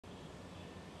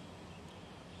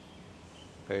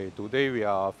Okay, today we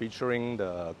are featuring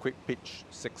the quick pitch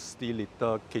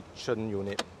 60-liter kitchen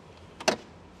unit.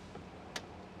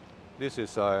 This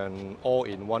is an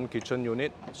all-in-one kitchen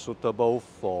unit suitable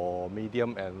for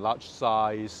medium and large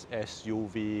size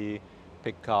SUV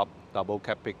pickup, double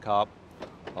cab pickup.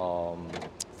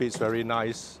 Fits very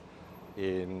nice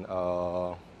in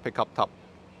a pickup tub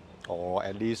or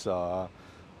at least a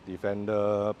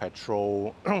Defender,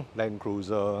 petrol, Land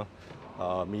Cruiser,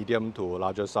 medium to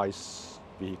larger size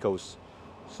vehicles.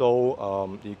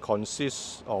 So it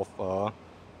consists of a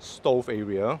stove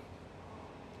area.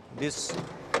 This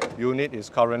unit is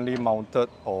currently mounted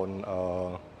on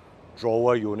a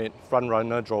drawer unit, front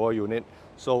runner drawer unit,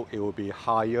 so it will be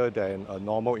higher than a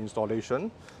normal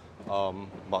installation,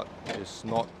 but it's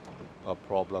not a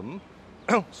problem.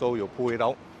 So you pull it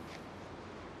out.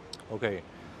 Okay,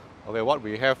 what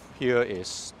we have here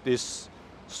is this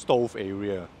stove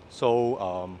area.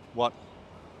 So what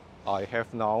I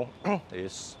have now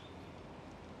is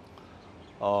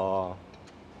a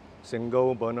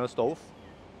single burner stove.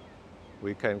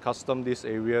 We can custom this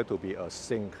area to be a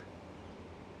sink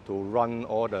to run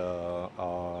all the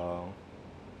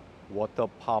water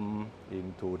pump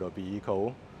into the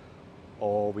vehicle,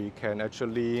 or we can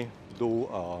actually do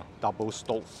a double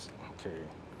stove. Okay.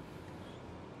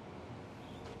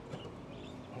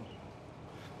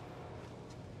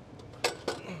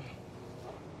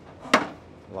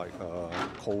 Like a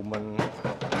Coleman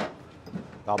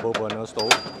double burner stove.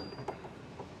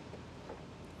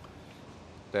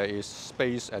 There is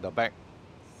space at the back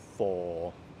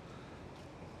for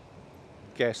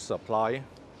gas supply,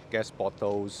 gas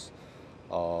bottles,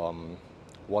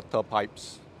 water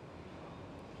pipes,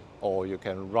 or you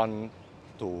can run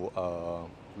to a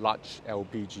large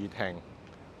LPG tank.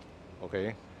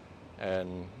 Okay,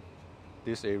 and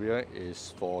this area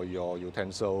is for your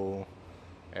utensil,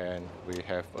 and we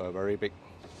have a very big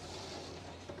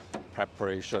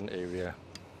preparation area.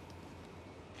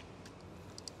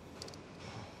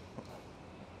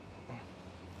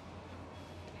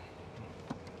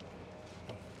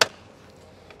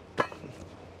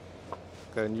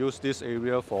 Can use this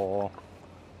area for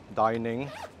dining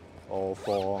or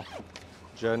for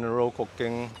general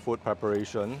cooking, food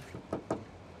preparation.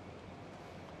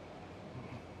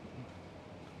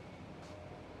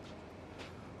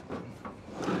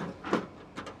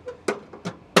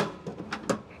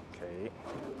 Okay.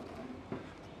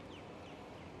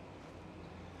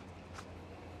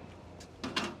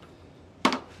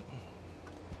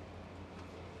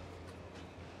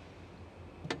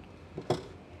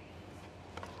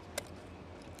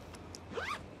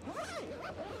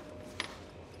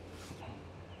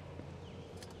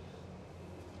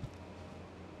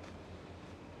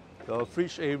 The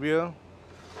fridge area,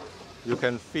 you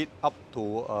can fit up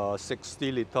to a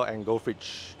 60-liter angle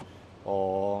fridge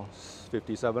or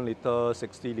 57-liter,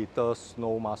 60-liter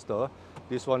Snowmaster.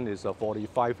 This one is a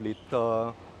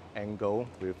 45-liter angle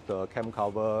with the cam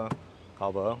cover,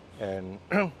 and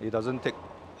it doesn't take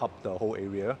up the whole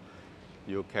area.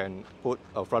 You can put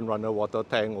a front runner water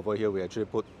tank. Over here we actually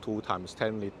put 2 times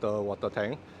 10-liter water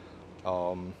tank.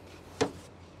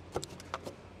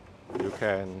 You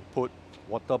can put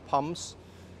water pumps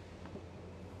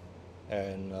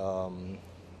and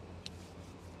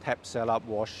tap setup,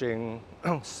 washing,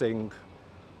 sink,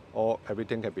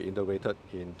 everything can be integrated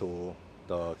into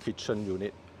the kitchen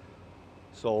unit.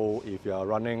 So if you are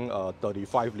running a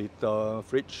 35-liter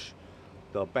fridge,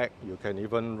 the back you can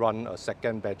even run a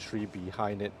second battery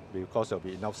behind it because there will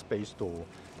be enough space to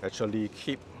actually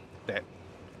keep that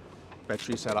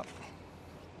battery setup.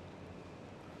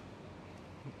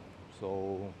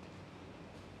 So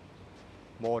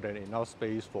more than enough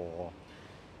space for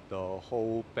the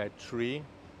whole battery,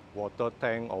 water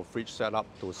tank or fridge setup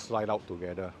to slide out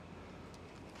together.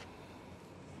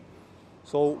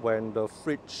 So when the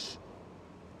fridge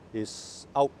is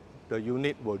out, the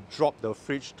unit will drop the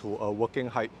fridge to a working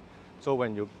height. So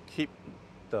when you keep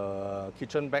the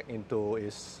kitchen back into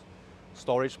its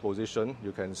storage position,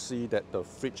 you can see that the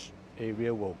fridge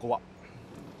area will go up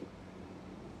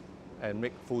and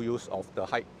make full use of the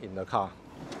height in the car.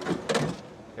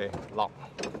 Okay, lock.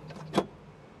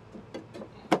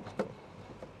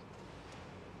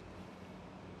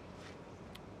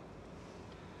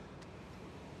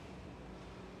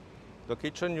 The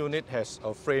kitchen unit has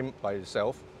a frame by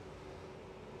itself.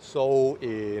 So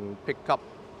in pickup,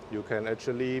 you can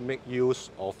actually make use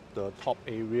of the top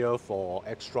area for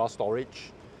extra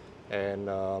storage. And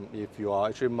if you are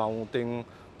actually mounting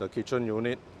the kitchen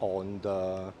unit on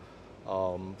the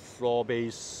floor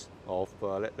base of,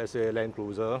 let's say, Land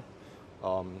Cruiser,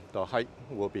 the height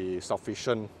will be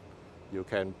sufficient. You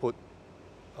can put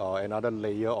another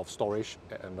layer of storage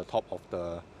on the top of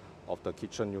the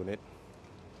kitchen unit.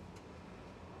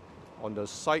 On the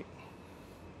side,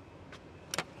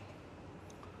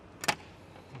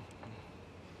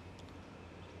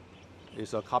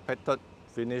 is a carpeted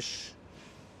finish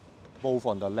both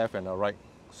on the left and the right,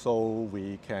 so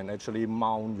we can actually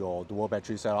mount your dual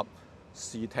battery setup,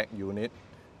 C-Tech unit,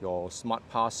 your smart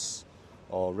pass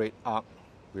or red arc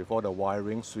with all the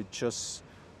wiring, switches,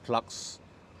 plugs,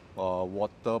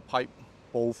 water pipe,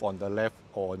 both on the left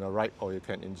or on the right, or you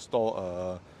can install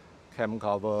a cam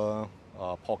cover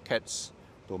pockets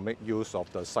to make use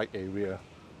of the side area.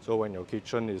 So when your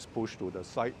kitchen is pushed to the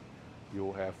side,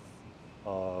 you have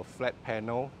a flat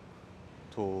panel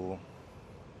to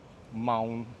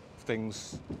mount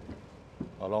things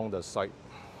along the side.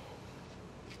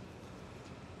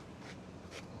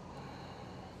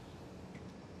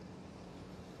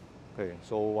 Okay,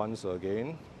 so once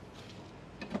again,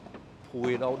 pull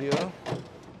it out here,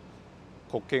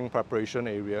 cooking preparation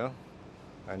area,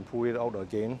 and pull it out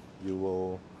again. You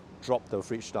will drop the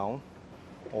fridge down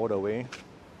all the way,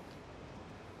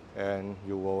 and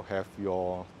you will have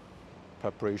your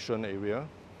preparation area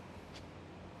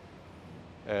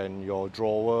and your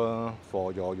drawer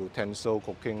for your utensil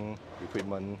cooking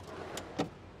equipment,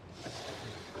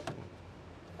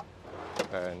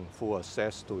 and full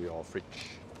access to your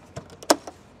fridge.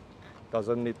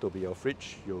 Doesn't need to be a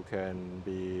fridge, you can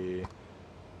be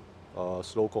a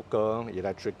slow cooker,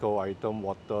 electrical item,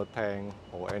 water tank,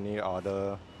 or any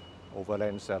other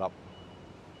Overland setup.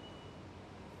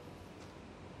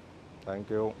 Thank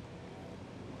you.